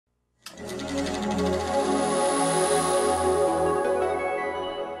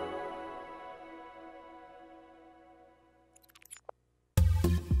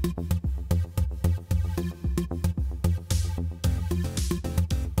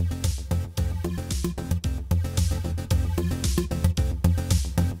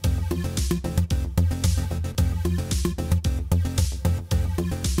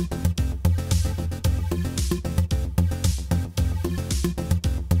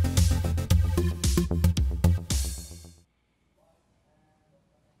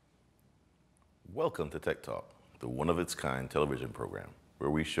Welcome to Tech Talk, the one-of-its-kind television program where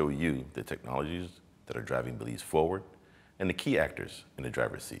we show you the technologies that are driving Belize forward and the key actors in the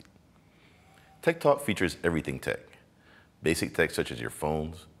driver's seat. Tech Talk features everything tech, basic tech such as your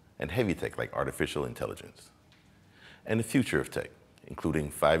phones, and heavy tech like artificial intelligence, and the future of tech, including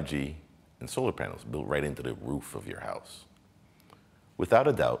 5G and solar panels built right into the roof of your house. Without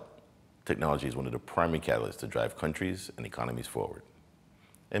a doubt, technology is one of the primary catalysts to drive countries and economies forward.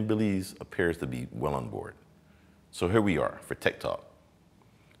 And Belize appears to be well on board. So here we are for Tech Talk.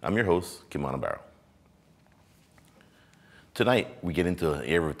 I'm your host, Kimana Barrow. Tonight, we get into an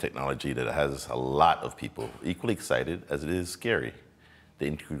area of technology that has a lot of people equally excited as it is scary: the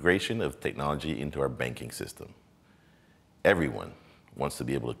integration of technology into our banking system. Everyone wants to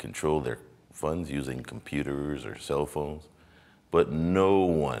be able to control their funds using computers or cell phones, but no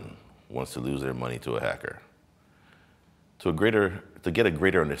one wants to lose their money to a hacker. To get a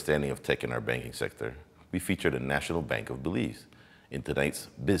greater understanding of tech in our banking sector, we featured the National Bank of Belize in tonight's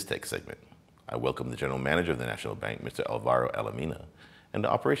BizTech segment. I welcome the General Manager of the National Bank, Mr. Alvaro Alamina, and the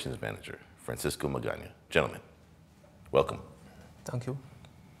Operations Manager, Francisco Magana. Gentlemen, welcome. Thank you.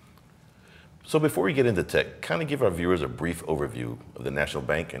 So before we get into tech, kind of give our viewers a brief overview of the National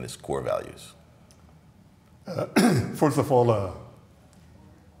Bank and its core values. First of all,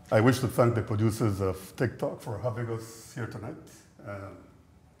 I wish to thank the producers of Tech Talk for having us here tonight.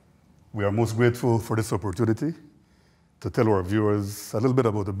 We are most grateful for this opportunity to tell our viewers a little bit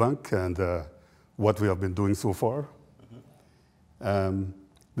about the bank and what we have been doing so far.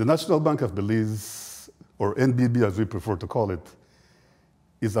 The National Bank of Belize, or NBB as we prefer to call it,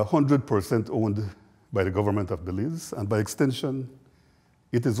 is 100% owned by the government of Belize, and by extension,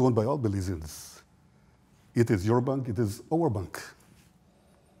 it is owned by all Belizeans. It is your bank, it is our bank.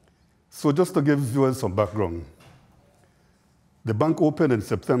 So just to give viewers some background, the bank opened in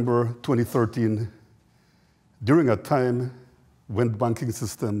September 2013 during a time when the banking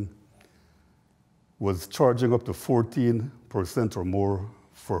system was charging up to 14% or more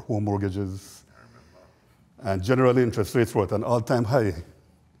for home mortgages. And generally interest rates were at an all-time high.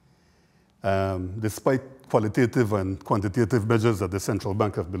 Despite qualitative and quantitative measures that the Central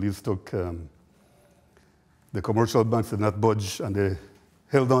Bank of Belize took, the commercial banks did not budge, and they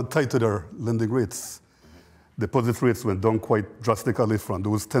held on tight to their lending rates. Deposit rates went down quite drastically from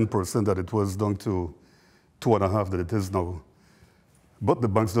those 10% that it was down to 2.5% that it is now. But the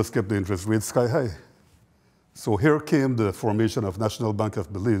banks just kept the interest rates sky high. So here came the formation of National Bank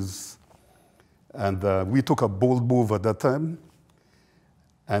of Belize. And we took a bold move at that time.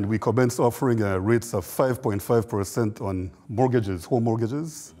 And we commenced offering rates of 5.5% on mortgages, home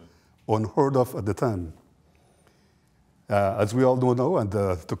mortgages, unheard of at the time. As we all know now, and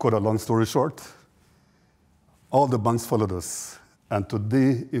to cut a long story short, all the banks followed us. And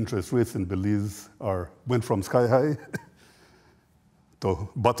today, interest rates in Belize went from sky high to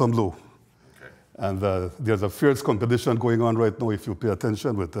bottom low. Okay. And there's a fierce competition going on right now, if you pay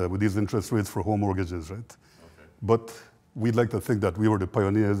attention, with these interest rates for home mortgages, right? Okay. But we'd like to think that we were the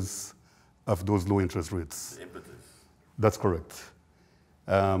pioneers of those low interest rates. The impetus. That's correct.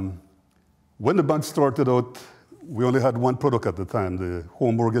 When the bank started out, we only had one product at the time, the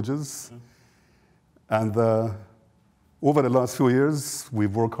home mortgages. And over the last few years,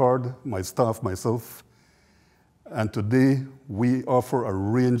 we've worked hard, my staff, myself. And today, we offer a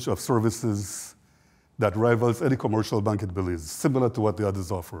range of services that rivals any commercial bank in Belize, similar to what the others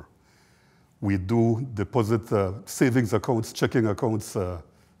offer. We do deposit savings accounts, checking accounts,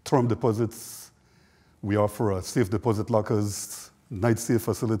 term deposits. We offer safe deposit lockers, night safe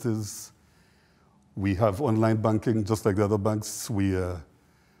facilities. We have online banking, just like the other banks. We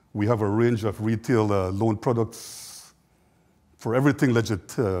have a range of retail loan products for everything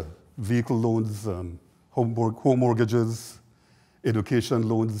legit: vehicle loans, home mortgages, education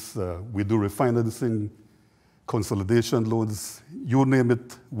loans. We do refinancing, consolidation loans. You name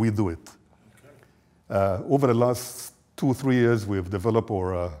it, we do it. Okay. Over the last 2-3 years, we've developed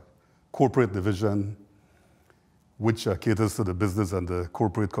our corporate division, which caters to the business and the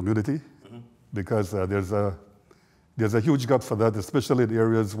corporate community. Because there's a huge gap for that, especially in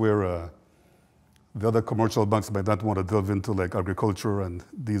areas where the other commercial banks might not want to delve into, like agriculture and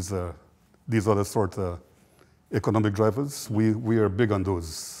these other sort of economic drivers. We are big on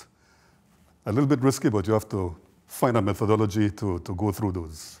those. A little bit risky, but you have to find a methodology to go through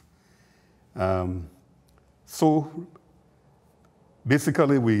those. So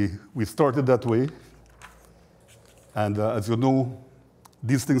basically, we started that way. And as you know,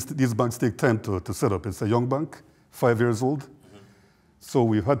 these banks take time to set up. It's a young bank, 5 years old. So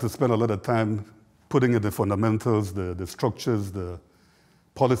we've had to spend a lot of time putting in the fundamentals, the structures, the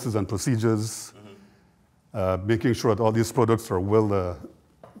policies and procedures, making sure that all these products are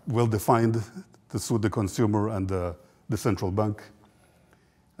well defined to suit the consumer and the central bank.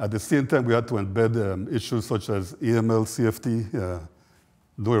 At the same time, we had to embed issues such as AML, CFT,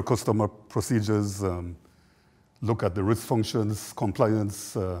 know your customer procedures, look at the risk functions,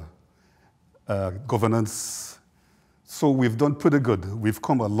 compliance, governance. So we've done pretty good. We've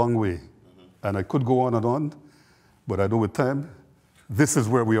come a long way. And I could go on, but I know with time, this is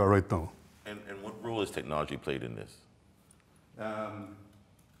where we are right now. And what role has technology played in this? How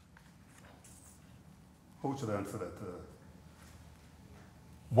should I answer that?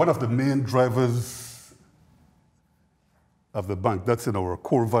 One of the main drivers of the bank, that's in our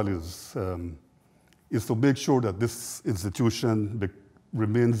core values, is to make sure that this institution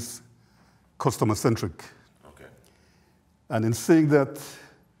remains customer-centric. Okay. And in saying that,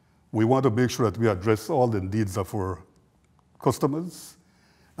 we want to make sure that we address all the needs of our customers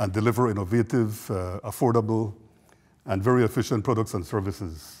and deliver innovative, affordable, and very efficient products and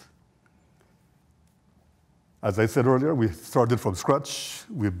services. As I said earlier, we started from scratch.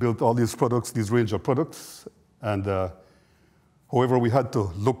 We built all these products, these range of products, and however, we had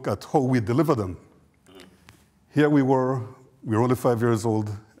to look at how we deliver them. Here we were only 5 years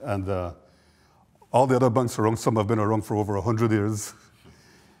old, and all the other banks around, some have been around for over 100 years,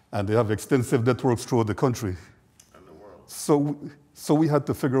 and they have extensive networks throughout the country. And the world. So we had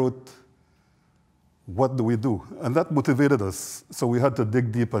to figure out, what do we do? And that motivated us. So we had to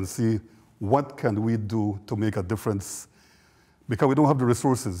dig deep and see, what can we do to make a difference? Because we don't have the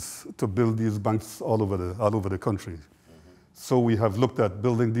resources to build these banks all over the country. So we have looked at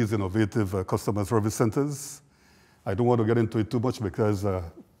building these innovative customer service centers. I don't want to get into it too much because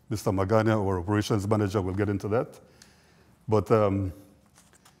Mr. Magana, our operations manager, will get into that. But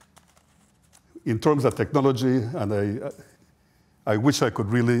in terms of technology, and I wish I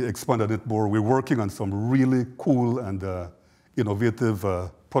could really expand on it more, we're working on some really cool and innovative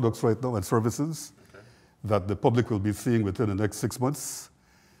products right now and services that the public will be seeing within the next 6 months.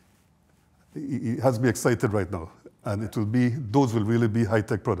 It has me excited right now. And those will really be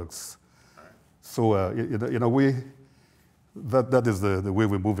high-tech products. Right. So in a way, that is the way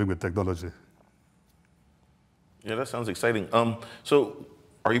we're moving with technology. Yeah, that sounds exciting. So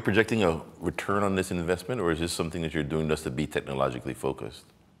are you projecting a return on this investment, or is this something that you're doing just to be technologically focused?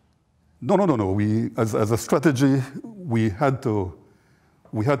 No. As a strategy, we had to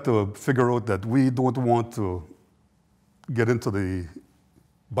figure out that we don't want to get into the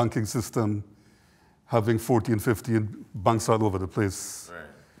banking system having 14, 15 banks all over the place.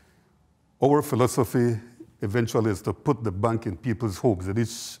 Right. Our philosophy eventually is to put the bank in people's homes, in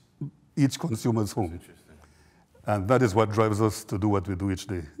each consumer's home. And that is what drives us to do what we do each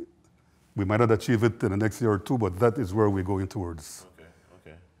day. We might not achieve it in the next year or two, but that is where we're going towards.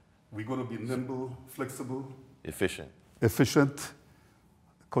 Okay. We're going to be nimble, flexible. Efficient.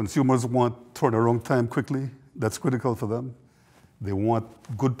 Consumers want turnaround time quickly. That's critical for them. They want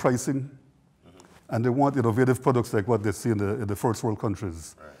good pricing. And they want innovative products like what they see in the first world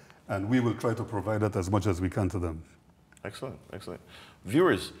countries. Right. And we will try to provide that as much as we can to them. Excellent.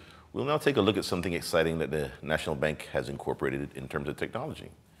 Viewers, we'll now take a look at something exciting that the National Bank has incorporated in terms of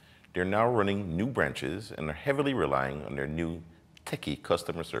technology. They're now running new branches and are heavily relying on their new techie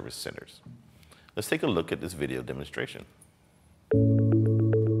customer service centers. Let's take a look at this video demonstration.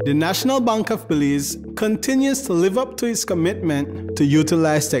 The National Bank of Belize continues to live up to its commitment to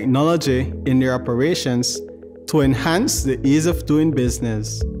utilize technology in their operations to enhance the ease of doing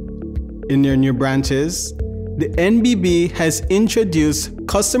business. In their new branches, the NBB has introduced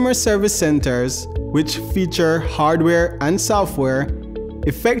customer service centers which feature hardware and software,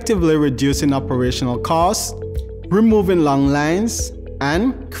 effectively reducing operational costs, removing long lines,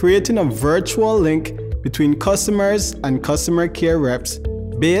 and creating a virtual link between customers and customer care reps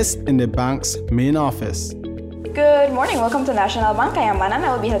based in the bank's main office. Good morning, welcome to National Bank. I am Anna and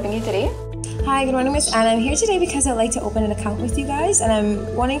I will be helping you today. Hi, good morning, Miss Anna. I'm here today because I'd like to open an account with you guys and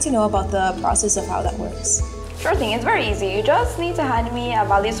I'm wanting to know about the process of how that works. Sure thing, it's very easy. You just need to hand me a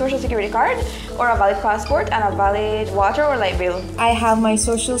valid social security card or a valid passport and a valid water or light bill. I have my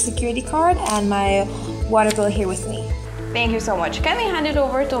social security card and my water bill here with me. Thank you so much. Can we hand it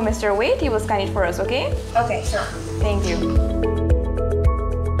over to Mr. Wade? He will scan it for us, okay? Okay, sure. Thank you.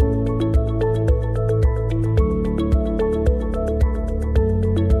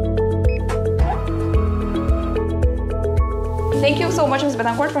 Thank you so much, Ms.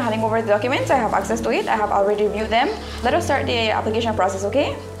 Betancourt, for handing over the documents. I have access to it. I have already reviewed them. Let us start the application process,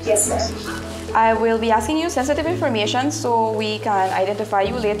 okay? Yes, ma'am. I will be asking you sensitive information so we can identify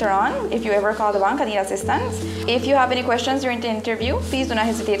you later on if you ever call the bank and need assistance. If you have any questions during the interview, please do not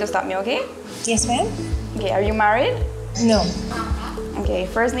hesitate to stop me, okay? Yes, ma'am. Okay, are you married? No. Okay,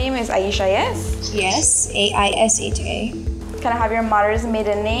 first name is Aisha, yes? Yes, Aisha. Can I have your mother's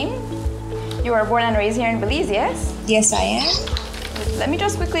maiden name? You were born and raised here in Belize, yes? Yes, I am. Let me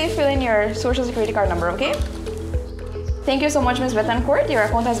just quickly fill in your social security card number, okay? Thank you so much, Ms. Betancourt. Your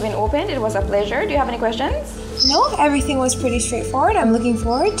account has been opened. It was a pleasure. Do you have any questions? No, everything was pretty straightforward. I'm looking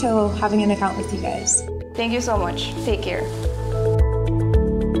forward to having an account with you guys. Thank you so much. Take care.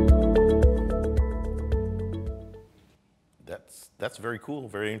 That's very cool,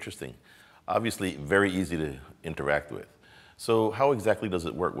 very interesting. Obviously, very easy to interact with. So how exactly does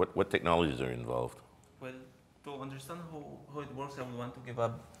it work? What technologies are involved? Well, to understand how it works, I would want to give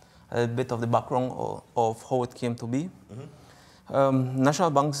a bit of the background of how it came to be. National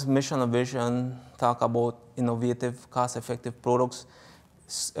Bank's mission and vision talk about innovative, cost-effective products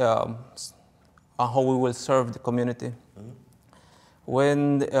and how we will serve the community.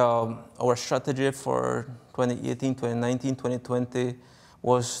 When our strategy for 2018, 2019, 2020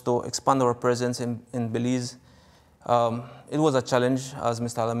 was to expand our presence in Belize, it was a challenge, as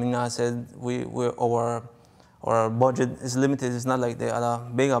Mr. Alamina said. Our budget is limited. It's not like the other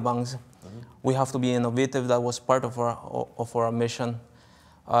bigger banks. We have to be innovative. That was part of our mission.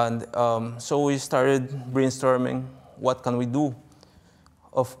 And so we started brainstorming, what can we do?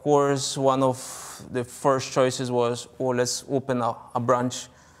 Of course, one of the first choices was, oh, let's open a branch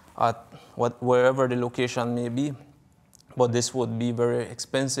at wherever the location may be. But this would be very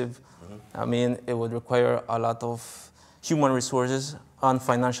expensive. I mean, it would require a lot of human resources and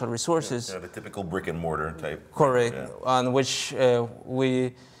financial resources. Yeah, the typical brick and mortar type. Correct, Yeah. and which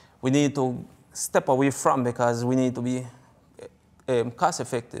we need to step away from because we need to be cost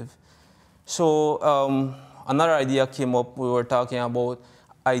effective. So another idea came up. We were talking about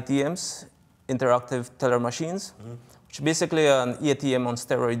ITMs, interactive teller machines, which basically an ATM on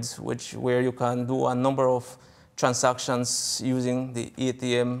steroids, where you can do a number of transactions using the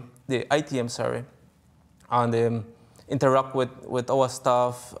ITM, and interact with our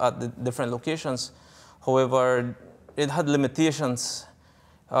staff at the different locations. However, it had limitations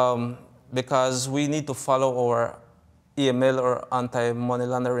because we need to follow our AML or Anti-Money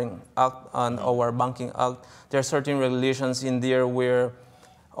Laundering Act and our Banking Act. There are certain regulations in there where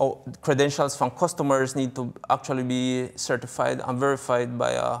credentials from customers need to actually be certified and verified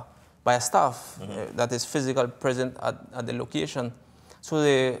by a staff that is physically present at the location. So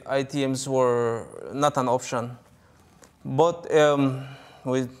the ITMs were not an option. But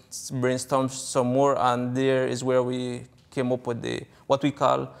we brainstormed some more, and there is where we came up with what we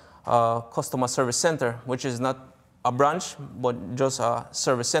call a customer service center, which is not a branch, but just a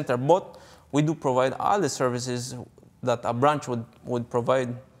service center. But we do provide all the services that a branch would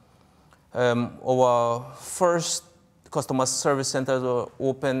provide. Our first customer service centers were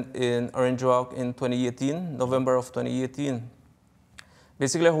opened in Orange Walk in 2018, November of 2018.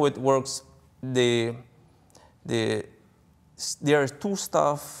 Basically, how it works, there are two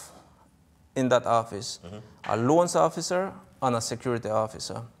staff in that office, a loans officer and a security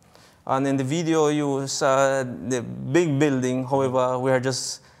officer. And in the video, you saw the big building. However, we are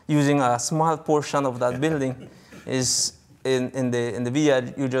just using a small portion of that building. Is in the video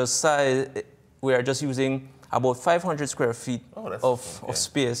you just saw, we are just using about 500 square feet of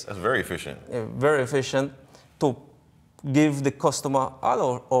space. That's very efficient. Very efficient to give the customer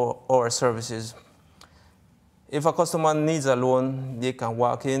all our services. If a customer needs a loan, they can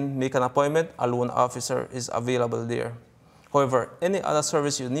walk in, make an appointment, a loan officer is available there. However, any other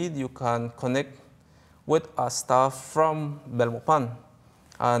service you need, you can connect with a staff from Belmopan.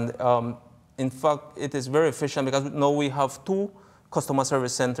 And in fact, it is very efficient because now we have two customer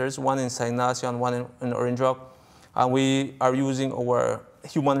service centers, one in San Ignacio and one in Orange Rock. And we are using our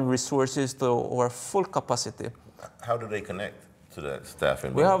human resources to our full capacity. How do they connect to that staff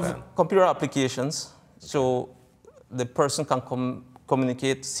in We Belmopan? have computer applications, so the person can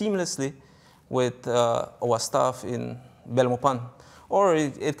communicate seamlessly with our staff in Belmopan. Or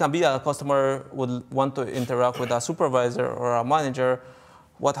it can be a customer would want to interact with a supervisor or a manager,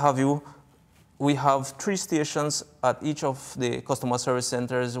 what have you. We have 3 stations at each of the customer service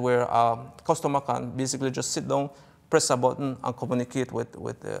centers where a customer can basically just sit down, press a button, and communicate with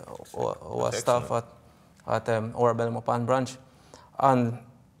our staff at our Belmopan branch. And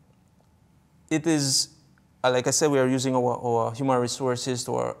it is, like I said, we are using our human resources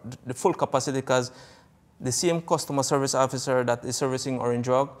to the full capacity because the same customer service officer that is servicing Orange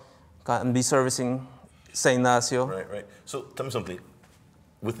Rock can be servicing San Ignacio. Right. So tell me something.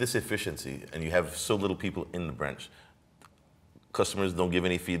 With this efficiency, and you have so little people in the branch, customers don't give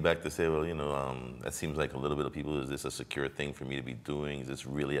any feedback to say, well, you know, that seems like a little bit of people. Is this a secure thing for me to be doing? Is this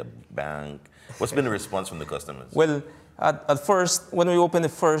really a bank? What's been the response from the customers? Well, at first, when we opened the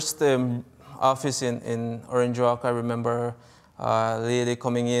first office in Orange Walk, I remember a lady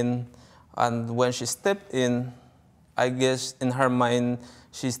coming in, and when she stepped in, I guess in her mind,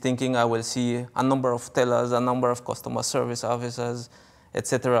 she's thinking I will see a number of tellers, a number of customer service officers,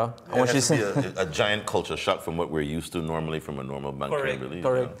 etc. It has to be a giant culture shock from what we're used to normally from a normal bank. Correct, Correct.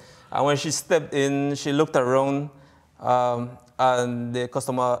 correct. And when she stepped in, she looked around, and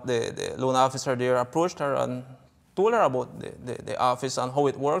the loan officer there approached her and told her about the office and how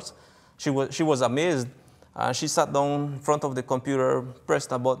it works. She was amazed. She sat down in front of the computer,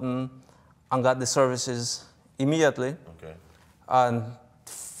 pressed a button, and got the services immediately. Okay. And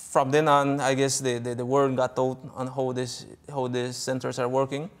from then on, I guess the word got out on how these centers are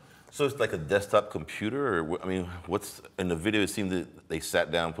working. So it's like a desktop computer, or I mean, what's in the video? It seemed that they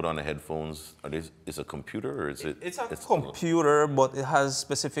sat down, put on the headphones. Is a computer, or is it? It's a computer, but it has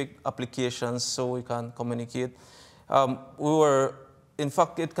specific applications so we can communicate. In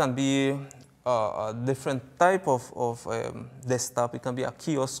fact, it can be a different type of desktop. It can be a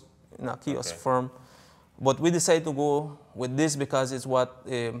kiosk in a kiosk form. But we decided to go with this because it's what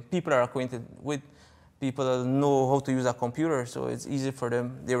people are acquainted with. People know how to use a computer, so it's easy for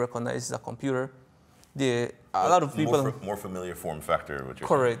them. They recognize the computer. A lot of people... More familiar form factor, what you're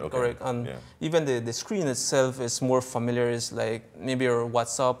correct, saying. correct. And even the screen itself is more familiar. It's like maybe your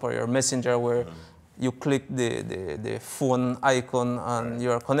WhatsApp or your Messenger where you click the phone icon and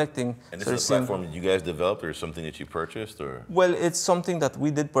you're connecting. And this is a platform that you guys developed, or something that you purchased, or? Well, it's something that we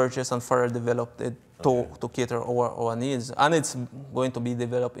did purchase and further developed it to cater our needs. And it's going to be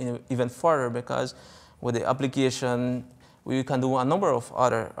developed even further because with the application, we can do a number of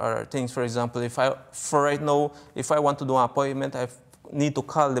other things. For example, for right now, if I want to do an appointment, I need to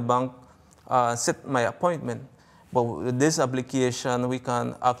call the bank, set my appointment. But with this application, we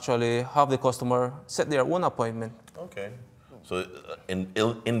can actually have the customer set their own appointment. Okay. So an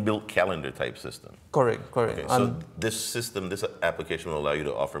inbuilt calendar type system. Correct, correct. Okay, so this system, this application will allow you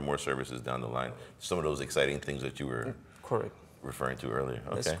to offer more services down the line. Some of those exciting things that you were referring to earlier.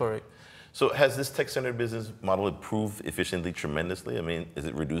 Okay. That's correct. So has this tech-centered business model improved efficiently tremendously? I mean, has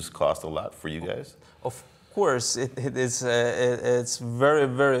it reduced cost a lot for you guys? Of course, it's very,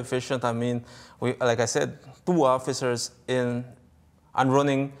 very efficient. I mean, like I said, 2 officers in and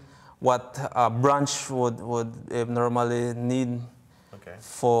running what a branch would normally need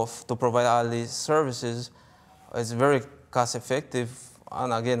to provide all these services. It's very cost effective,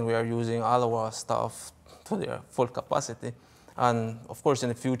 and again, we are using all of our staff to their full capacity. And of course, in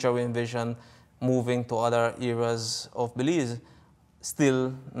the future, we envision moving to other areas of Belize,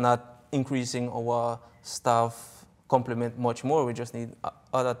 still not increasing our staff complement much more. We just need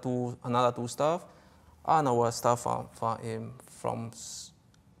another two staff, and our staff from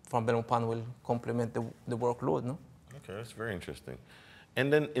Belmopan will complement the workload. No? Okay, that's very interesting.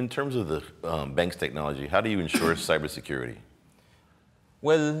 And then in terms of the bank's technology, how do you ensure cybersecurity?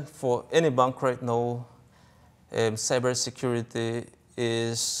 Well, for any bank right now, cybersecurity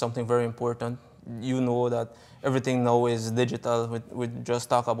is something very important. You know that everything now is digital. We just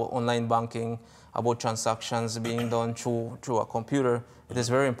talk about online banking, about transactions being done through a computer. It is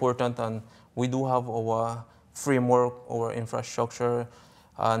very important, and we do have our framework, our infrastructure.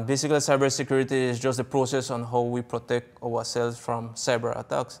 And basically, cybersecurity is just the process on how we protect ourselves from cyber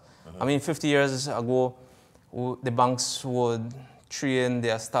attacks. I mean, 50 years ago, the banks would train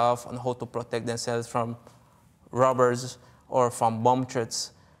their staff on how to protect themselves from robbers or from bomb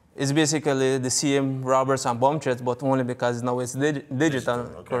threats. It's basically the same robbers and bomb threats, but only because now it's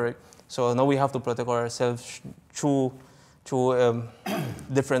digital, correct? So now we have to protect ourselves through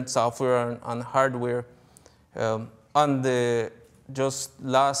different software and hardware. Just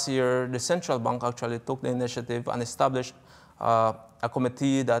last year, the central bank actually took the initiative and established a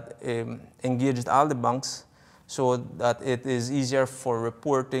committee that engaged all the banks so that it is easier for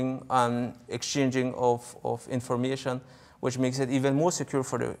reporting and exchanging of information, which makes it even more secure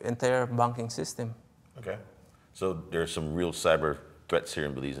for the entire banking system. Okay. So there's some real cyber threats here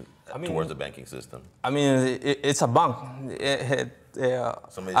in Belize towards the banking system. I mean, it's a bank.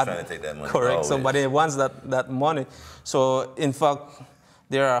 Somebody's trying to take that money. Correct. Always. Somebody wants that money. So, in fact,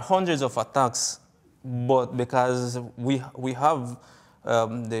 there are hundreds of attacks, but because we have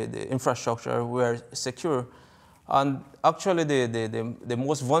the infrastructure, we are secure. And actually, the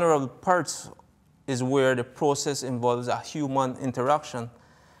most vulnerable parts is where the process involves a human interaction.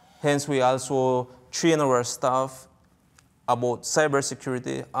 Hence, we also train our staff about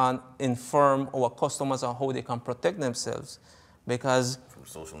cybersecurity and inform our customers on how they can protect themselves. because From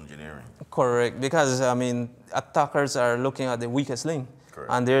social engineering. correct, because I mean attackers are looking at the weakest link,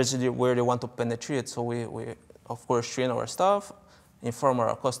 Correct. and there's where they want to penetrate. So we of course train our staff, inform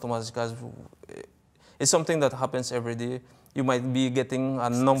our customers, because it's something that happens every day. You might be getting a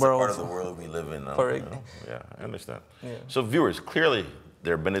number It's a part of the world we live in now. Correct. You know? Yeah, I understand. Yeah. So viewers, clearly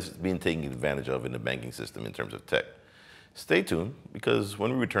there are benefits being taken advantage of in the banking system in terms of tech. Stay tuned, because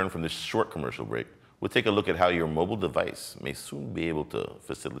when we return from this short commercial break, we'll take a look at how your mobile device may soon be able to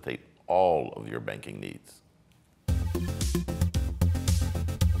facilitate all of your banking needs.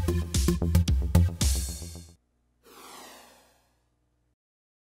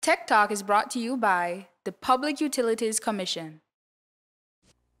 Tech Talk is brought to you by the Public Utilities Commission.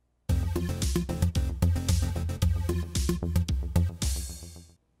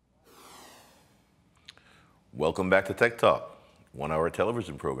 Welcome back to Tech Talk, 1-hour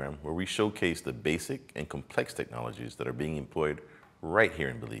television program where we showcase the basic and complex technologies that are being employed right here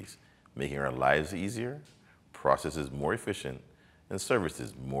in Belize, making our lives easier, processes more efficient, and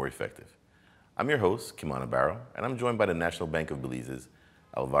services more effective. I'm your host, Kimana Barrow, and I'm joined by the National Bank of Belize's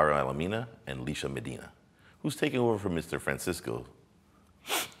Alvaro Alamina and Lisha Medina, who's taking over from Mr. Francisco.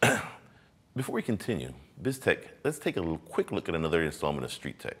 Before we continue, BizTech, let's take a quick look at another installment of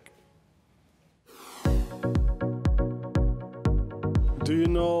Street Tech. Do you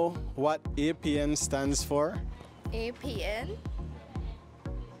know what APN stands for? APN?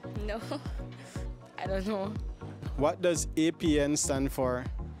 No, I don't know. What does APN stand for?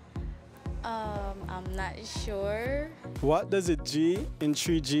 I'm not sure. What does a G in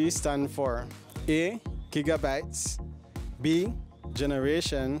 3G stand for? A, gigabytes. B,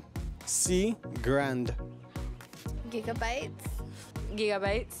 generation. C, grand. Gigabytes?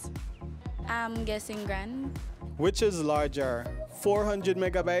 Gigabytes. I'm guessing grand. Which is larger, 400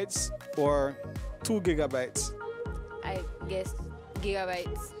 megabytes or 2 gigabytes? I guess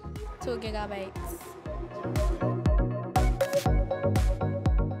gigabytes. 2 gigabytes.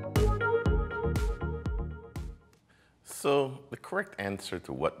 So the correct answer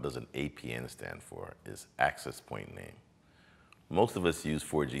to what does an APN stand for is access point name. Most of us use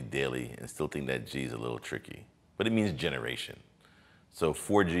 4G daily and still think that G is a little tricky, but it means generation. So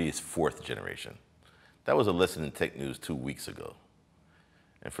 4G is 4th generation. That was a lesson in tech news 2 weeks ago.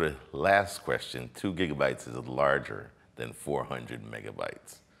 And for the last question, 2 gigabytes is larger than 400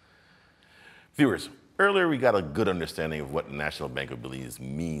 megabytes. Viewers, earlier we got a good understanding of what National Bank of Belize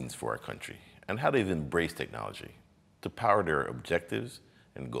means for our country and how they've embraced technology to power their objectives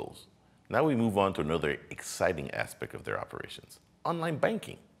and goals. Now we move on to another exciting aspect of their operations, online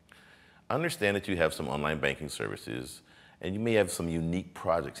banking. I understand that you have some online banking services and you may have some unique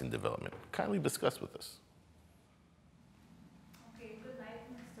projects in development. Kindly discuss with us. Okay, good night,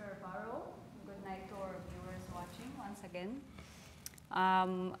 Mr. Barrow. Good night to our viewers watching once again.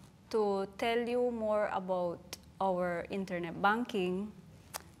 To tell you more about our internet banking,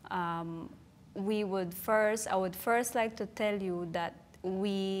 I would first like to tell you that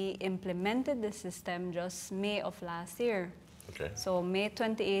we implemented the system just May of last year. Okay. So May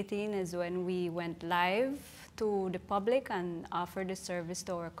 2018 is when we went live to the public and offered the service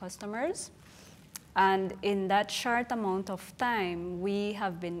to our customers. And in that short amount of time, we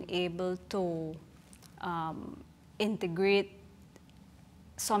have been able to integrate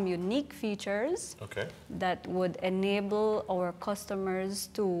some unique features that would enable our customers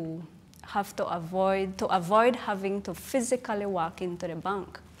to avoid having to physically walk into the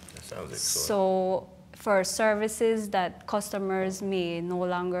bank. That sounds excellent. So for services that customers may no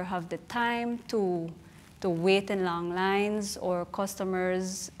longer have the time to wait in long lines, or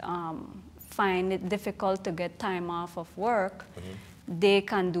customers find it difficult to get time off of work, they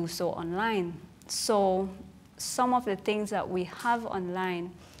can do so online. So some of the things that we have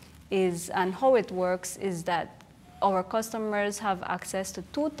online is, and how it works is that our customers have access to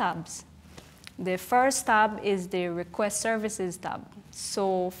 2 tabs. The first tab is the Request Services tab.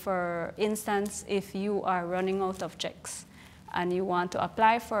 So for instance, if you are running out of checks and you want to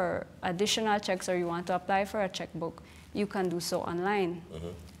apply for additional checks or you want to apply for a checkbook, you can do so online.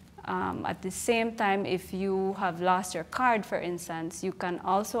 At the same time, if you have lost your card, for instance, you can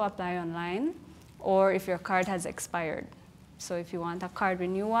also apply online, or if your card has expired. So if you want a card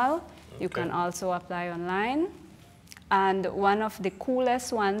renewal, you can also apply online. And one of the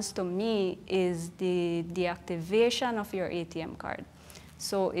coolest ones to me is the deactivation of your ATM card.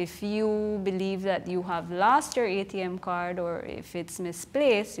 So if you believe that you have lost your ATM card, or if it's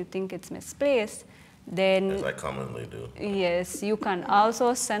misplaced, you think it's misplaced, then... As I commonly do. Yes, you can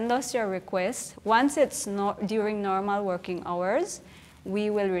also send us your request. Once it's during normal working hours, we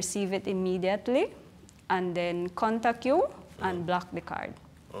will receive it immediately and then contact you and block the card.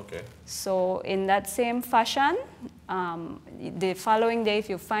 Okay. So in that same fashion, the following day, if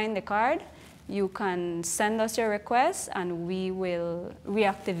you find the card, you can send us your request and we will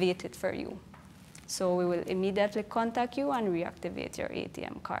reactivate it for you. So we will immediately contact you and reactivate your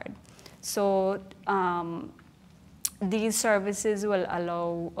ATM card. So these services will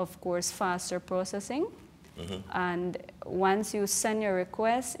allow, of course, faster processing. And once you send your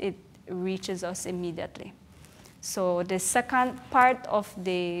request, it reaches us immediately. So the second part of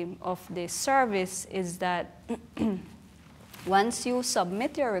the service is that once you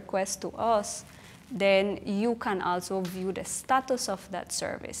submit your request to us, then you can also view the status of that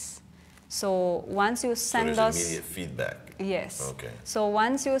service. So once you send us immediate feedback. Yes. Okay. So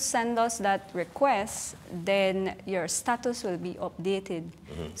once you send us that request, then your status will be updated.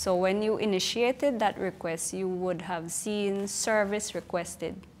 So when you initiated that request, you would have seen service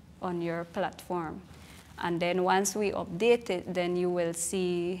requested on your platform. And then once we update it, then you will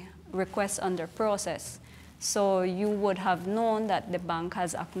see requests under process. So you would have known that the bank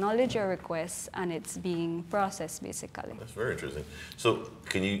has acknowledged your request and it's being processed, basically. That's very interesting. So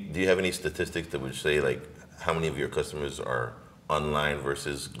do you have any statistics that would say like how many of your customers are online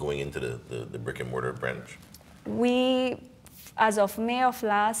versus going into the brick and mortar branch? As of May of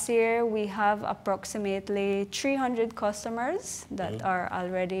last year, we have approximately 300 customers that are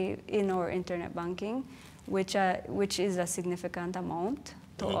already in our internet banking, which is a significant amount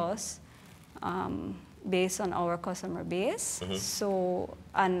to us. Based on our customer base. So,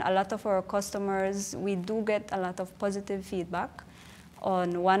 and a lot of our customers, we do get a lot of positive feedback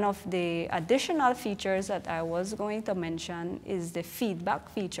on one of the additional features that I was going to mention is the feedback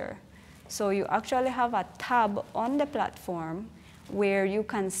feature. So you actually have a tab on the platform where you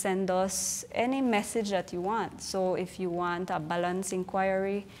can send us any message that you want. So if you want a balance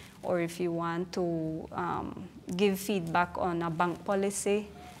inquiry or if you want to give feedback on a bank policy,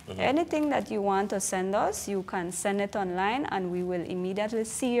 anything that you want to send us, you can send it online and we will immediately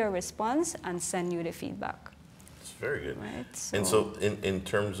see your response and send you the feedback. It's very good. Right, and so in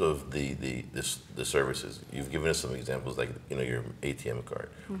terms of the services, you've given us some examples like your ATM card.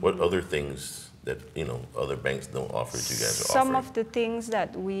 What other things that other banks don't offer that you guys are Some offering? of the things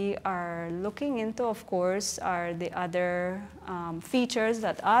that we are looking into, of course, are the other features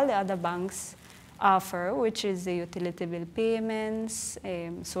that all the other banks offer, which is the utility bill payments,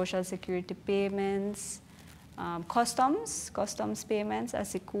 social security payments, customs payments,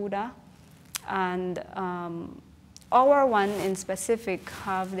 as ICUDA, and our one in specific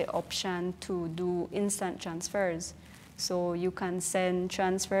have the option to do instant transfers. So you can send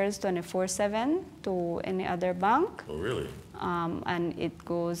transfers 24/7 to any other bank. Oh, really? And it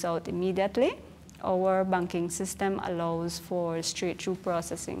goes out immediately. Our banking system allows for straight-through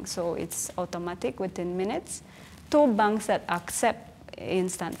processing, so it's automatic within minutes to banks that accept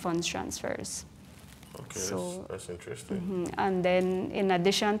instant funds transfers. Okay, So, that's interesting. And then in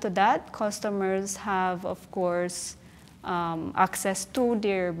addition to that, customers have, of course, access to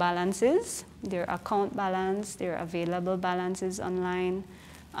their balances, their account balance, their available balances online.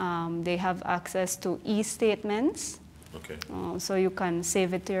 They have access to e-statements. Okay. So you can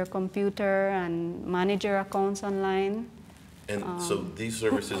save it to your computer and manage your accounts online. And so these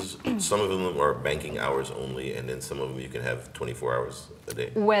services, some of them are banking hours only, and then some of them you can have 24 hours a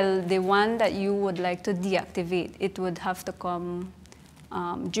day. Well, the one that you would like to deactivate, it would have to come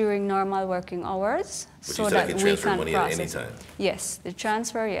during normal working hours, But so you said I that can we transfer can money at any process it. time. Yes, the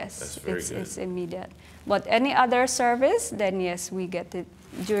transfer, yes, That's very good. it's immediate. But any other service, then yes, we get it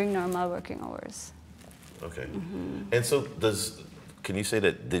during normal working hours. Okay. And so can you say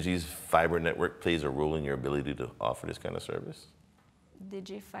that Digi's fiber network plays a role in your ability to offer this kind of service?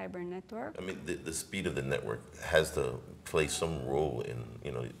 Digi Fiber Network? I mean, the speed of the network has to play some role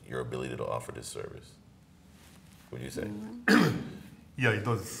in your ability to offer this service. Would you say? Yeah, it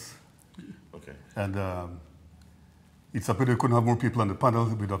does. Okay. And it's a pity we couldn't have more people on the panel.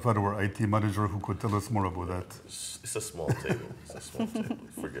 We'd have had our IT manager who could tell us more about that. It's a small table. It's a small table.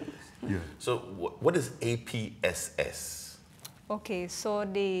 Forget this. Yeah. So what is APSS? Okay, so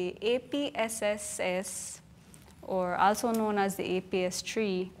the APSS, or also known as the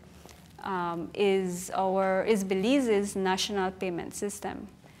APS3, is Belize's national payment system.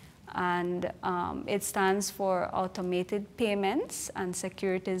 And it stands for Automated Payments and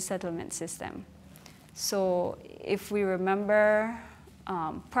Securities Settlement System. So if we remember,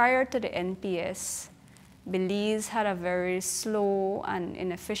 prior to the NPS, Belize had a very slow and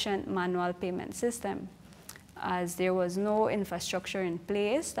inefficient manual payment system, as there was no infrastructure in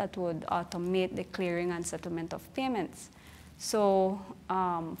place that would automate the clearing and settlement of payments. So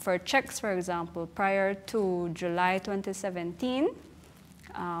for checks, for example, prior to July 2017,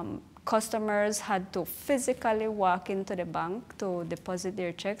 customers had to physically walk into the bank to deposit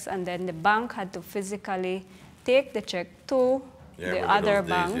their checks, and then the bank had to physically take the check to the other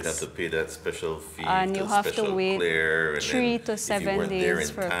banks. You'd have to pay that special fee, and you have to wait clear, 3 to 7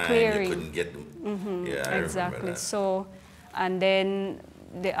 days for clearing. You couldn't get them. Yeah, I exactly. remember that. So, and then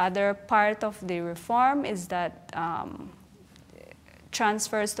the other part of the reform is that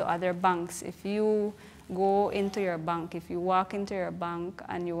transfers to other banks. If you go into your bank, if you walk into your bank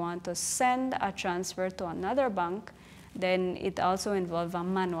and you want to send a transfer to another bank, then it also involves a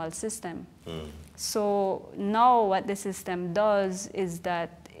manual system. So now what the system does is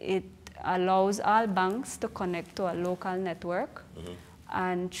that it allows all banks to connect to a local network.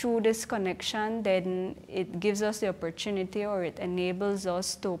 And through this connection, then it gives us the opportunity, or it enables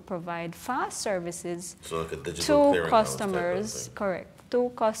us to provide fast services to customers, to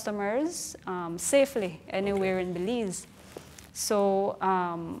customers safely anywhere in Belize. So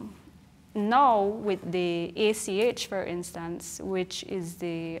now with the ACH, for instance, which is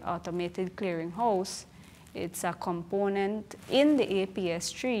the automated clearinghouse, it's a component in the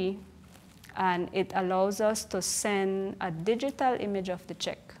APS-3, and it allows us to send a digital image of the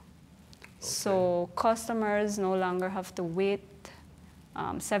check. So customers no longer have to wait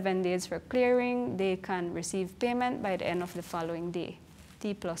 7 days for clearing. They can receive payment by the end of the following day,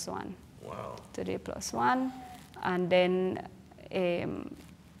 T+1. Wow. Today +1. And then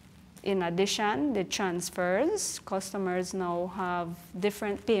in addition, the transfers, customers now have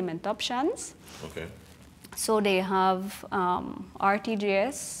different payment options. Okay. So they have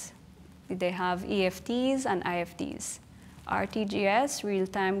RTGS, they have EFTs and IFTs. RTGS,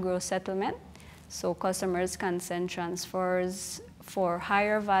 real-time gross settlement. So customers can send transfers for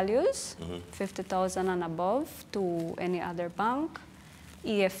higher values, 50,000 and above, to any other bank.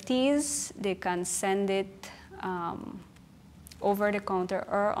 EFTs, they can send it over the counter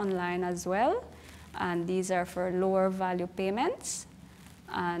or online as well. And these are for lower value payments,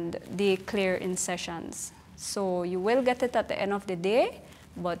 and they clear in sessions. So you will get it at the end of the day,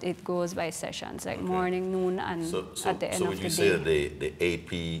 but it goes by sessions, like morning, noon, and at the end of the day. So would you say that the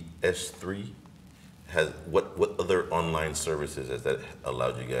APS-3 has, what other online services has that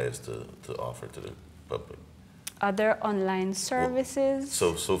allowed you guys to offer to the public? Other online services?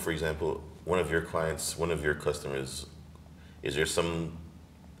 So for example, one of your clients, one of your customers, is there some,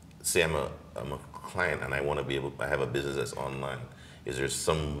 say I'm a client and I want to be able, I have a business that's online. Is there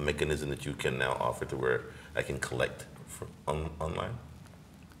some mechanism that you can now offer to where I can collect online?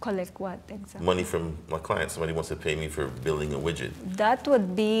 Collect what exactly? Money from my client. Somebody wants to pay me for building a widget. That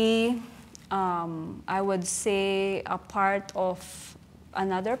would be, I would say, a part of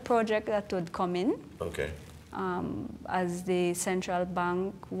another project that would come in. Okay. As the central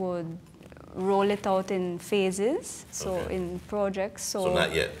bank would roll it out in phases, so in projects. So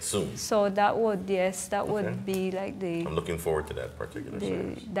not yet, soon. So that would, yes, that would be like the... I'm looking forward to that particular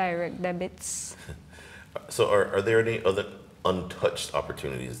service. Direct debits. So are there any other untouched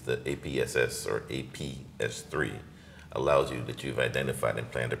opportunities that APSS or APS-3 allows you that you've identified and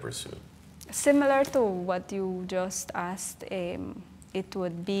plan to pursue? Similar to what you just asked, it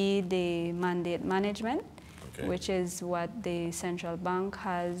would be the mandate management, which is what the central bank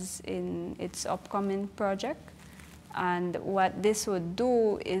has in its upcoming project. And what this would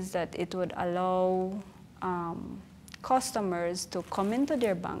do is that it would allow customers to come into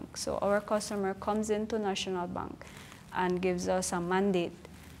their bank. So our customer comes into National Bank and gives us a mandate.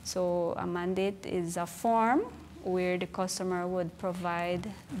 So a mandate is a form where the customer would provide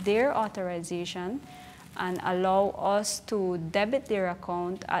their authorization and allow us to debit their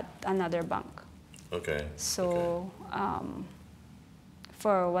account at another bank. Okay. So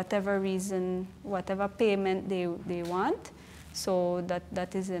for whatever reason, whatever payment they want, so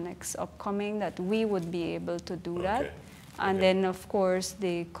that is the next upcoming that we would be able to do that. And then, of course,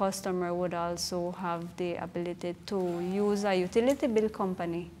 the customer would also have the ability to use a utility bill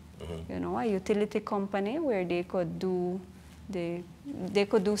company, you know, a utility company where they could do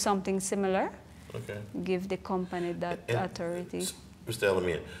something similar, give the company that authority. Mr.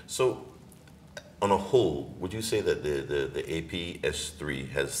 Alamia, so on a whole, would you say that the APS-3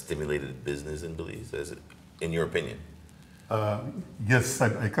 has stimulated business in Belize, in your opinion? Yes,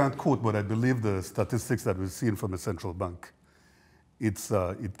 I can't quote, but I believe the statistics that we've seen from the central bank,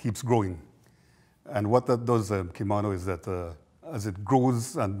 it keeps growing. And what that does, Kimano, is that as it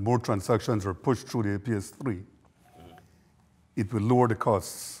grows and more transactions are pushed through the APS-3, it will lower the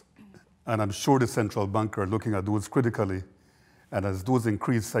costs. And I'm sure the central bank are looking at those critically. And as those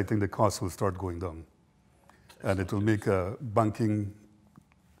increase, I think the costs will start going down. And it will make banking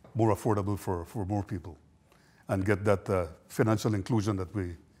more affordable for more people and get that financial inclusion that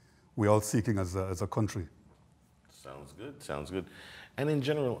we're all seeking as a country. Sounds good, sounds good. And in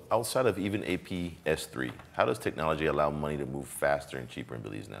general, outside of even APS3, how does technology allow money to move faster and cheaper in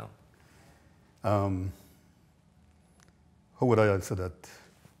Belize now? How would I answer that?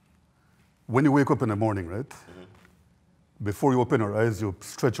 When you wake up in the morning, right? Mm-hmm. Before you open your eyes, you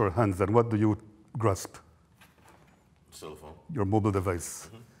stretch your hands, and what do you grasp? Cell phone. Your mobile device.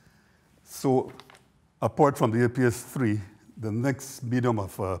 Mm-hmm. So, apart from the APS3, the next medium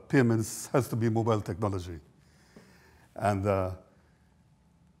of payments has to be mobile technology. And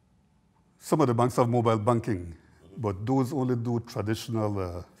some of the banks have mobile banking, but those only do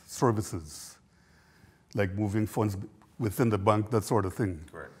traditional services, like moving funds within the bank, that sort of thing.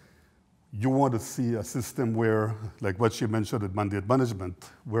 Correct. You want to see a system where, like what she mentioned with mandate management,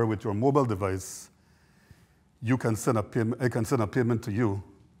 where with your mobile device, you can send a payment, I can send a payment to you.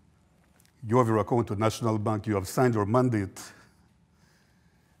 You have your account with National Bank, you have signed your mandate,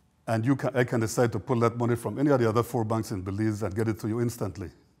 and I can decide to pull that money from any of the other 4 banks in Belize and get it to you instantly.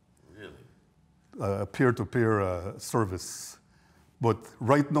 Really? Peer-to-peer service. But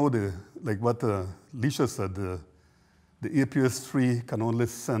right now, like what Lisha said, the APS3 can only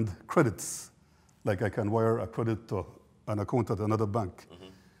send credits. Like I can wire a credit to an account at another bank. Mm-hmm.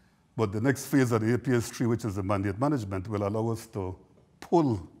 But the next phase of the APS3, which is the mandate management, will allow us to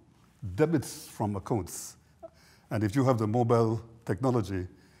pull debits from accounts. And if you have the mobile technology,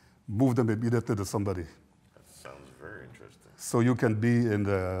 move them immediately to somebody. That sounds very interesting. So you can be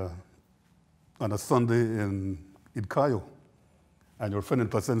on a Sunday in Cayo, and your friend in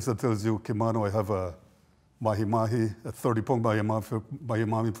Placencia tells you, Kimano, I have a mahi-mahi, a 30-pound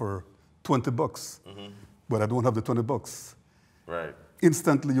mahi-mahi for $20, mm-hmm. but I don't have the $20. Right.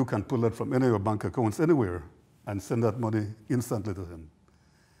 Instantly, you can pull that from any of your bank accounts anywhere and send that money instantly to him.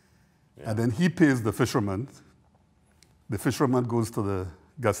 Yeah. And then he pays the fisherman. The fisherman goes to the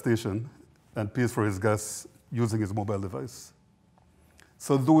gas station and pays for his gas using his mobile device.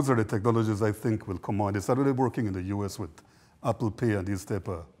 So those are the technologies I think will come on. It's already working in the US with Apple Pay and these type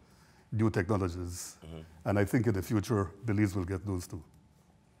of new technologies. Mm-hmm. And I think in the future, Belize will get those too.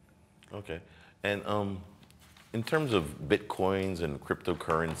 Okay. And in terms of Bitcoins and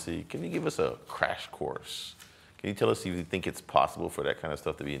cryptocurrency, can you give us a crash course? Can you tell us if you think it's possible for that kind of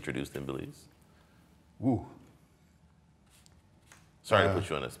stuff to be introduced in Belize? Ooh. Sorry to put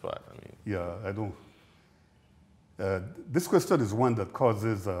you on the spot. I mean, yeah, I don't. This question is one that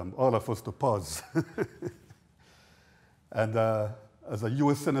causes all of us to pause. And as a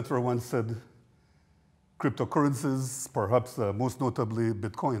US senator once said, cryptocurrencies, perhaps most notably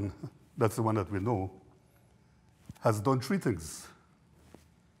Bitcoin, that's the one that we know, has done 3 things.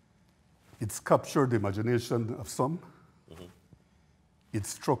 It's captured the imagination of some. Mm-hmm. It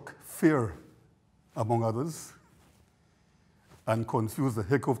struck fear among others and confused the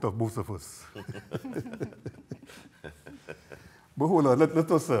heck out of most of us. But hold on,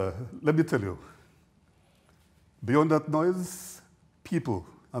 let me tell you. Beyond that noise, people,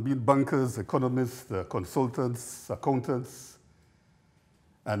 I mean bankers, economists, consultants, accountants,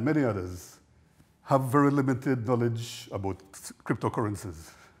 and many others have very limited knowledge about cryptocurrencies.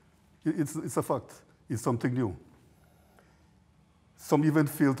 It's a fact. It's something new. Some even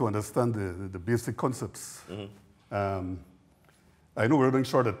fail to understand the basic concepts. Mm-hmm. I know we're running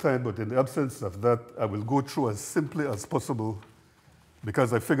short of time, but in the absence of that, I will go through as simply as possible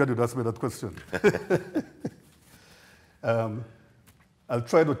because I figured you'd ask me that question. I'll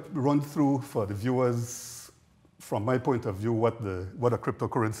try to run through for the viewers, from my point of view, what a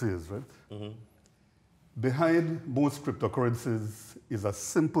cryptocurrency is, right? Mm-hmm. Behind most cryptocurrencies is a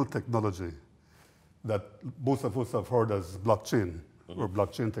simple technology that most of us have heard as blockchain, mm-hmm. or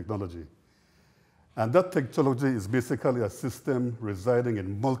blockchain technology. And that technology is basically a system residing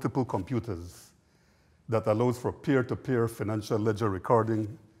in multiple computers that allows for peer-to-peer financial ledger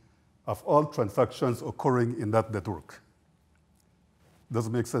recording of all transactions occurring in that network. Does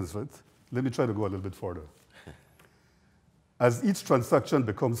it make sense, right? Let me try to go a little bit further. As each transaction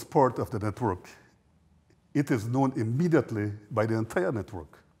becomes part of the network, it is known immediately by the entire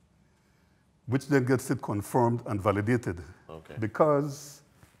network, which then gets it confirmed and validated. Okay. Because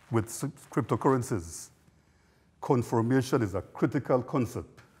with cryptocurrencies, confirmation is a critical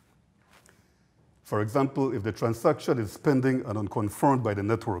concept. For example, if the transaction is pending and unconfirmed by the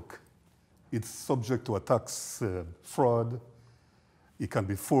network, it's subject to attacks, fraud. It can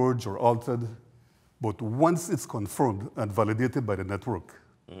be forged or altered. But once it's confirmed and validated by the network,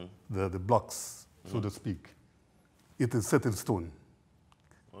 mm-hmm. the blocks, mm-hmm. so to speak, it is set in stone.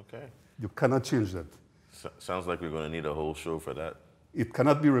 Okay. You cannot change that. Sounds like we're going to need a whole show for that. It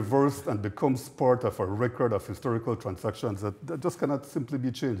cannot be reversed and becomes part of a record of historical transactions that just cannot simply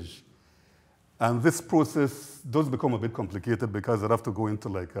be changed. And this process does become a bit complicated because I'd have to go into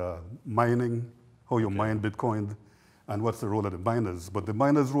like mining, how you mine Bitcoin, and what's the role of the miners. But the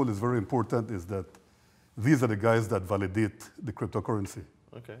miners' role is very important, is that these are the guys that validate the cryptocurrency.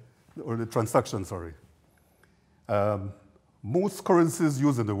 Okay. Or the transaction, sorry. Most currencies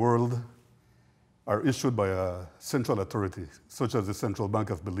used in the world are issued by a central authority, such as the Central Bank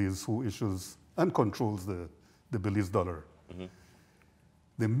of Belize, who issues and controls the Belize dollar. Mm-hmm.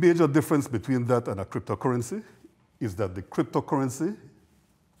 The major difference between that and a cryptocurrency is that the cryptocurrency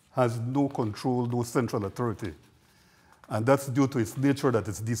has no control, no central authority. And that's due to its nature that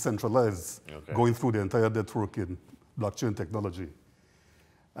it's decentralized, going through the entire network in blockchain technology.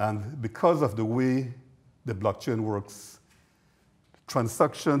 And because of the way the blockchain works,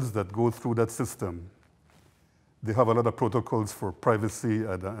 transactions that go through that system, they have a lot of protocols for privacy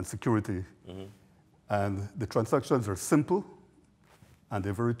and security. Mm-hmm. And the transactions are simple and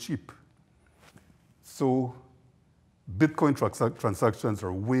they're very cheap. So Bitcoin transactions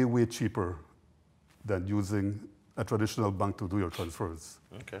are way, way cheaper than using a traditional bank to do your transfers.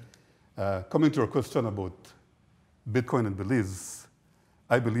 Okay. Coming to your question about Bitcoin in Belize,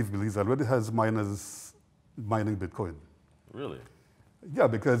 I believe Belize already has miners mining Bitcoin. Really? Yeah,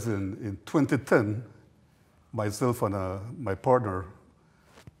 because in 2010, myself and my partner,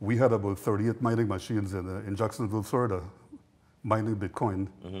 we had about 38 mining machines in Jacksonville, Florida, mining Bitcoin.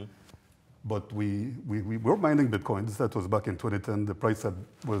 Mm-hmm. But we were mining Bitcoins. That was back in 2010. The price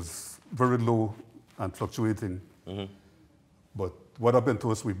was very low and fluctuating. Mm-hmm. But what happened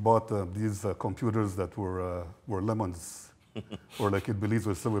to us, we bought these computers that were lemons. Or like in Belize,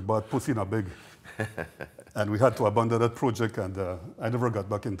 we said we bought pussy in a bag. And we had to abandon that project, and I never got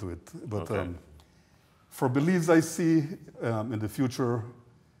back into it. But for Belize, I see in the future,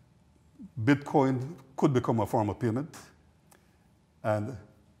 Bitcoin could become a form of payment. And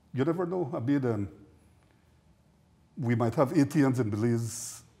you never know, Abid, we might have ATMs in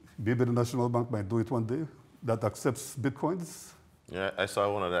Belize. Maybe the National Bank might do it one day that accepts Bitcoins. Yeah, I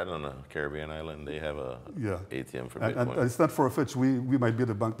saw one of that on a Caribbean island. They have a ATM for Bitcoin. And it's not far-fetched. We might be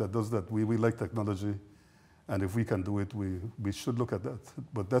the bank that does that. We like technology. And if we can do it, we should look at that.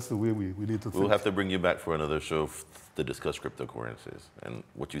 But that's the way we need to think. We'll have to bring you back for another show to discuss cryptocurrencies and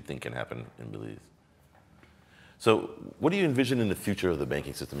what you think can happen in Belize. So what do you envision in the future of the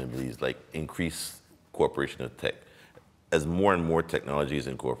banking system in Belize, like increased cooperation of tech? As more and more technology is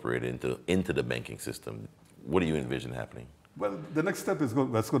incorporated into the banking system, what do you envision happening? Well, the next step that's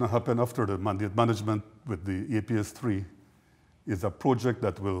going to happen after the mandate management with the APS-3 is a project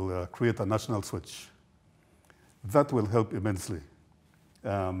that will create a national switch. That will help immensely.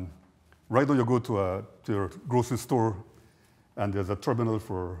 Right now you go to your grocery store and there's a terminal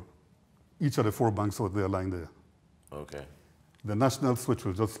for each of the 4 banks out there lying there. Okay. The national switch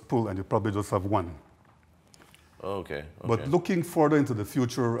will just pull and you probably just have one. Okay. But looking further into the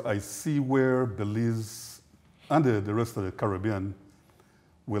future, I see where Belize and the rest of the Caribbean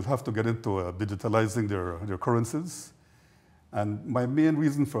will have to get into digitalizing their currencies. And my main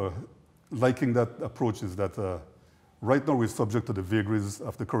reason for liking that approach is that right now we're subject to the vagaries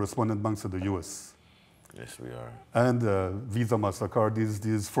of the correspondent banks in the US. Yes, we are. And Visa, MasterCard,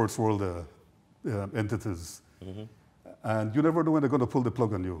 these first world entities. Mm-hmm. And you never know when they're going to pull the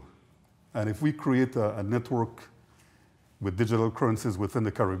plug on you. And if we create a network with digital currencies within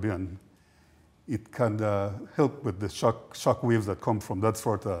the Caribbean, it can help with the shock waves that come from that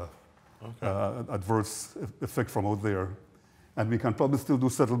sort of adverse effect from out there. And we can probably still do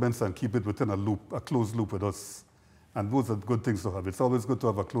settlements and keep it within a closed loop with us. And those are good things to have. It's always good to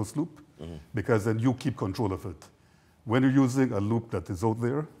have a closed loop because then you keep control of it. When you're using a loop that is out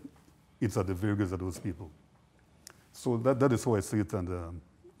there, it's at the vagaries of those people. So that is how I see it and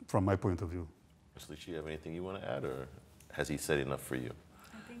from my point of view. Ms. Lee, do you have anything you want to add, or has he said enough for you?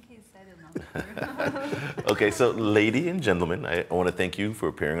 I think he said enough. Okay, so ladies and gentlemen, I want to thank you for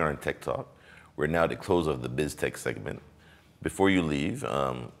appearing on our Tech Talk. We're now at the close of the BizTech segment. Before you leave,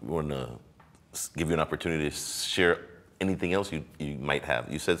 we want to give you an opportunity to share anything else you might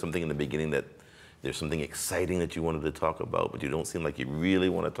have. You said something in the beginning that there's something exciting that you wanted to talk about, but you don't seem like you really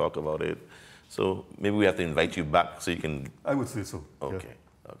want to talk about it. So maybe we have to invite you back so you can... I would say so. Okay,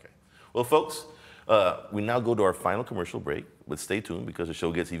 okay. Well, folks, we now go to our final commercial break, but stay tuned because the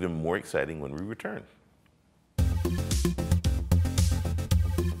show gets even more exciting when we return.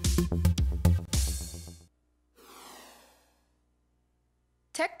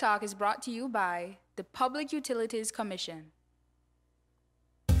 Tech Talk is brought to you by the Public Utilities Commission.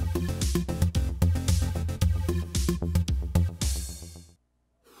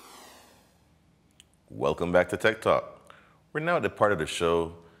 Welcome back to Tech Talk. We're now at the part of the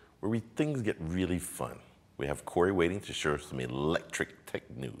show where things get really fun. We have Corey waiting to share some electric tech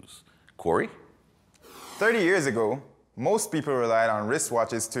news. Corey? 30 years ago, most people relied on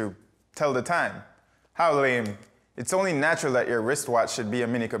wristwatches to tell the time. How lame. It's only natural that your wristwatch should be a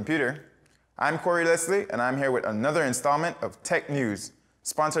mini computer. I'm Corey Leslie, and I'm here with another installment of Tech News,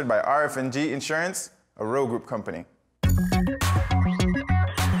 sponsored by RF&G Insurance, a Row Group company.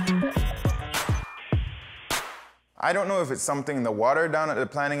 I don't know if it's something in the water down at the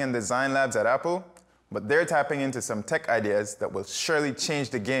planning and design labs at Apple, but they're tapping into some tech ideas that will surely change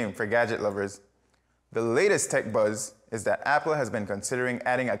the game for gadget lovers. The latest tech buzz is that Apple has been considering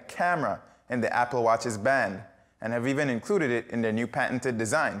adding a camera in the Apple Watch's band, and have even included it in their new patented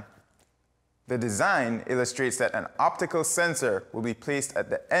design. The design illustrates that an optical sensor will be placed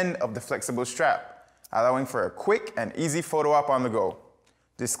at the end of the flexible strap, allowing for a quick and easy photo op on the go.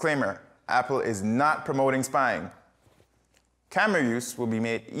 Disclaimer, Apple is not promoting spying. Camera use will be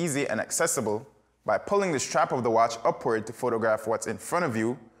made easy and accessible by pulling the strap of the watch upward to photograph what's in front of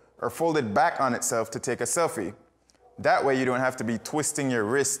you, or fold it back on itself to take a selfie. That way you don't have to be twisting your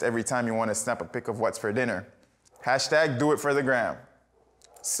wrist every time you want to snap a pic of what's for dinner. Hashtag do it for the gram.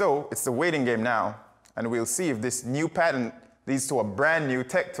 So it's the waiting game now, and we'll see if this new patent leads to a brand new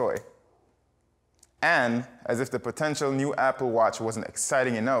tech toy. And as if the potential new Apple Watch wasn't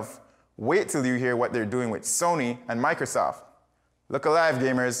exciting enough, wait till you hear what they're doing with Sony and Microsoft. Look alive,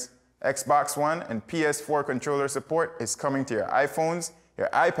 gamers. Xbox One and PS4 controller support is coming to your iPhones, your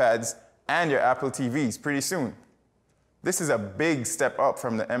iPads, and your Apple TVs pretty soon. This is a big step up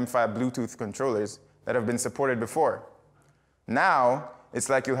from the M5 Bluetooth controllers that have been supported before. Now, it's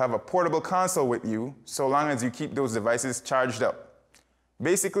like you'll have a portable console with you so long as you keep those devices charged up.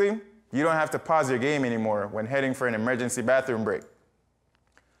 Basically, you don't have to pause your game anymore when heading for an emergency bathroom break.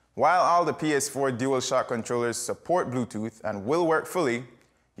 While all the PS4 DualShock controllers support Bluetooth and will work fully,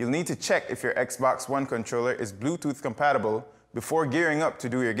 you'll need to check if your Xbox One controller is Bluetooth compatible before gearing up to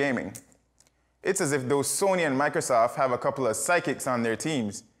do your gaming. It's as if those Sony and Microsoft have a couple of psychics on their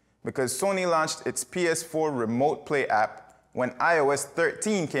teams, because Sony launched its PS4 Remote Play app when iOS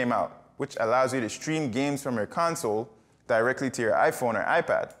 13 came out, which allows you to stream games from your console directly to your iPhone or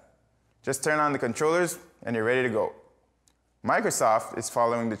iPad. Just turn on the controllers and you're ready to go. Microsoft is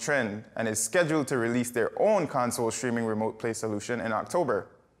following the trend and is scheduled to release their own console streaming remote play solution in October.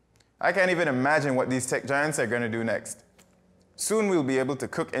 I can't even imagine what these tech giants are going to do next. Soon we'll be able to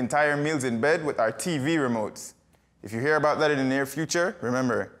cook entire meals in bed with our TV remotes. If you hear about that in the near future,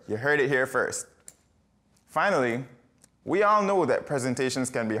 remember, you heard it here first. Finally, we all know that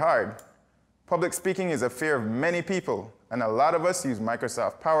presentations can be hard. Public speaking is a fear of many people, and a lot of us use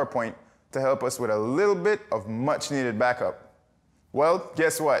Microsoft PowerPoint to help us with a little bit of much-needed backup. Well,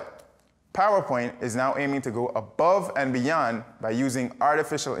 guess what? PowerPoint is now aiming to go above and beyond by using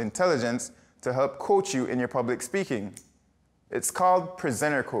artificial intelligence to help coach you in your public speaking. It's called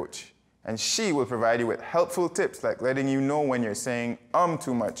Presenter Coach, and she will provide you with helpful tips like letting you know when you're saying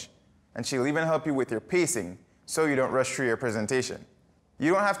too much, and she'll even help you with your pacing so you don't rush through your presentation.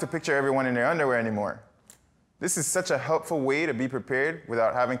 You don't have to picture everyone in their underwear anymore. This is such a helpful way to be prepared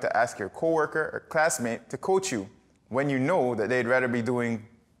without having to ask your coworker or classmate to coach you when you know that they'd rather be doing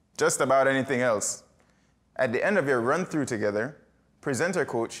just about anything else. At the end of your run-through together, Presenter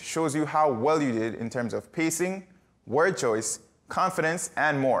Coach shows you how well you did in terms of pacing, word choice, confidence,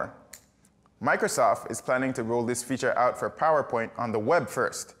 and more. Microsoft is planning to roll this feature out for PowerPoint on the web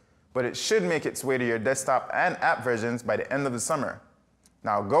first, but it should make its way to your desktop and app versions by the end of the summer.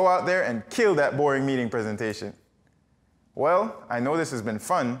 Now go out there and kill that boring meeting presentation. Well, I know this has been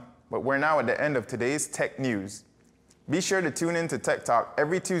fun, but we're now at the end of today's tech news. Be sure to tune in to Tech Talk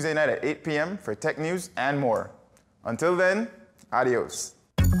every Tuesday night at 8 p.m. for tech news and more. Until then, adios.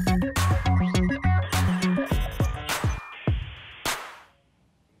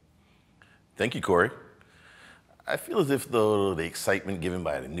 Thank you, Corey. I feel as if, though, the excitement given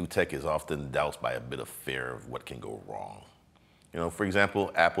by the new tech is often doused by a bit of fear of what can go wrong. You know, for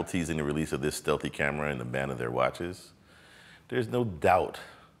example, Apple teasing the release of this stealthy camera in the band of their watches. There's no doubt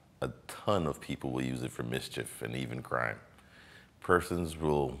a ton of people will use it for mischief and even crime. Persons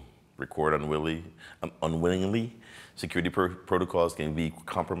will record unwillingly. Security protocols can be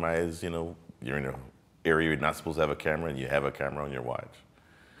compromised. You know, you're in an area you're not supposed to have a camera and you have a camera on your watch.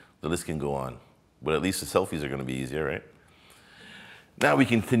 The list can go on, but at least the selfies are going to be easier, right? Now we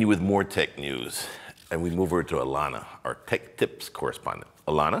continue with more tech news, and we move over to Alana, our tech tips correspondent.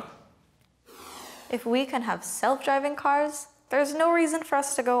 Alana? If we can have self-driving cars, there's no reason for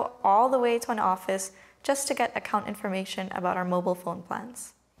us to go all the way to an office just to get account information about our mobile phone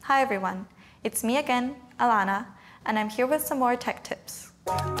plans. Hi everyone. It's me again, Alana, and I'm here with some more tech tips.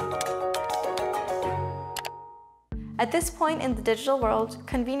 At this point in the digital world,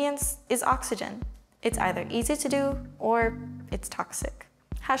 convenience is oxygen. It's either easy to do or it's toxic.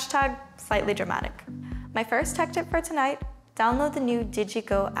 Hashtag slightly dramatic. My first tech tip for tonight, download the new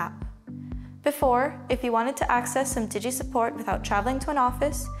DigiGo app. Before, if you wanted to access some Digi support without traveling to an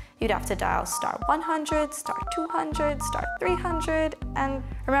office, you'd have to dial *100, *200, *300, and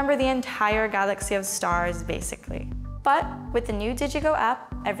remember the entire galaxy of stars, basically. But with the new DigiGo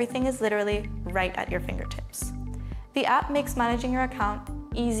app, everything is literally right at your fingertips. The app makes managing your account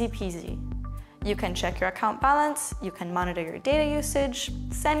easy peasy. You can check your account balance, you can monitor your data usage,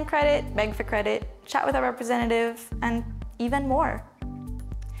 send credit, beg for credit, chat with a representative, and even more.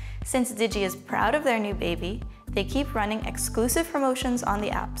 Since Digi is proud of their new baby, they keep running exclusive promotions on the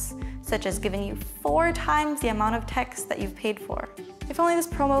apps, such as giving you 4 times the amount of text that you've paid for. If only this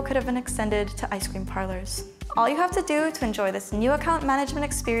promo could have been extended to ice cream parlors. All you have to do to enjoy this new account management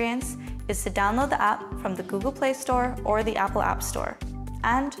experience is to download the app from the Google Play Store or the Apple App Store.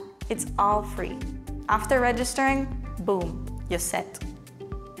 And it's all free. After registering, boom, you're set.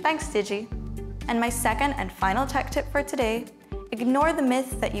 Thanks, Digi. And my second and final tech tip for today, ignore the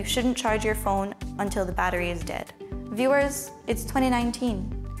myth that you shouldn't charge your phone until the battery is dead. Viewers, it's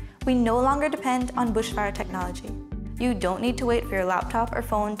 2019. We no longer depend on bushfire technology. You don't need to wait for your laptop or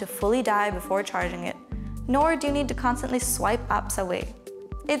phone to fully die before charging it, nor do you need to constantly swipe apps away.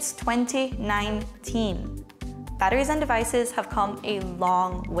 It's 2019. Batteries and devices have come a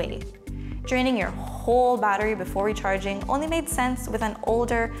long way. Draining your whole battery before recharging only made sense with an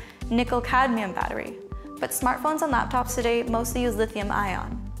older nickel-cadmium battery, but smartphones and laptops today mostly use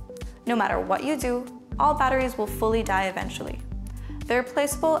lithium-ion. No matter what you do, all batteries will fully die eventually. They're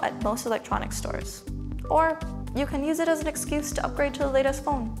replaceable at most electronics stores. Or you can use it as an excuse to upgrade to the latest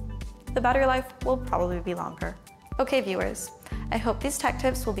phone. The battery life will probably be longer. Okay, viewers, I hope these tech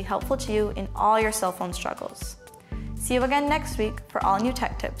tips will be helpful to you in all your cell phone struggles. See you again next week for all new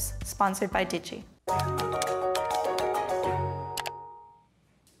tech tips, sponsored by Digi.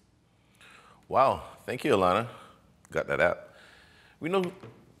 Wow, thank you, Alana. Got that app. We know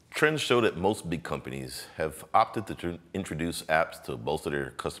trends show that most big companies have opted to introduce apps to bolster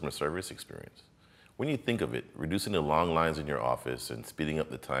their customer service experience. When you think of it, reducing the long lines in your office and speeding up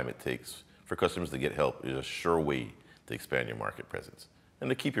the time it takes for customers to get help is a sure way to expand your market presence and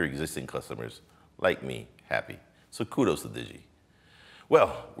to keep your existing customers, like me, happy. So kudos to Digi.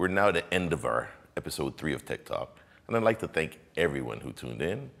 Well, we're now at the end of our episode 3 of Tech Talk, and I'd like to thank everyone who tuned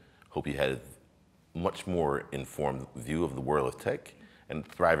in. Hope you had a much more informed view of the world of tech and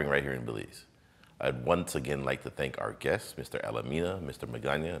thriving right here in Belize. I'd once again like to thank our guests, Mr. Alamina, Mr.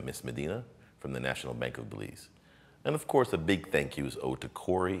 Magana, and Ms. Medina from the National Bank of Belize. And of course, a big thank you is owed to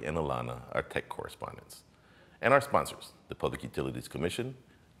Corey and Alana, our tech correspondents. And our sponsors, the Public Utilities Commission,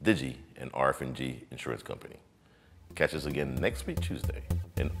 Digi, and RF&G Insurance Company. Catch us again next week, Tuesday,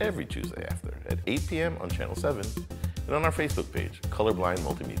 and every Tuesday after at 8 p.m. on Channel 7 and on our Facebook page, Colorblind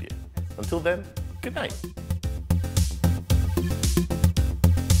Multimedia. Until then, good night.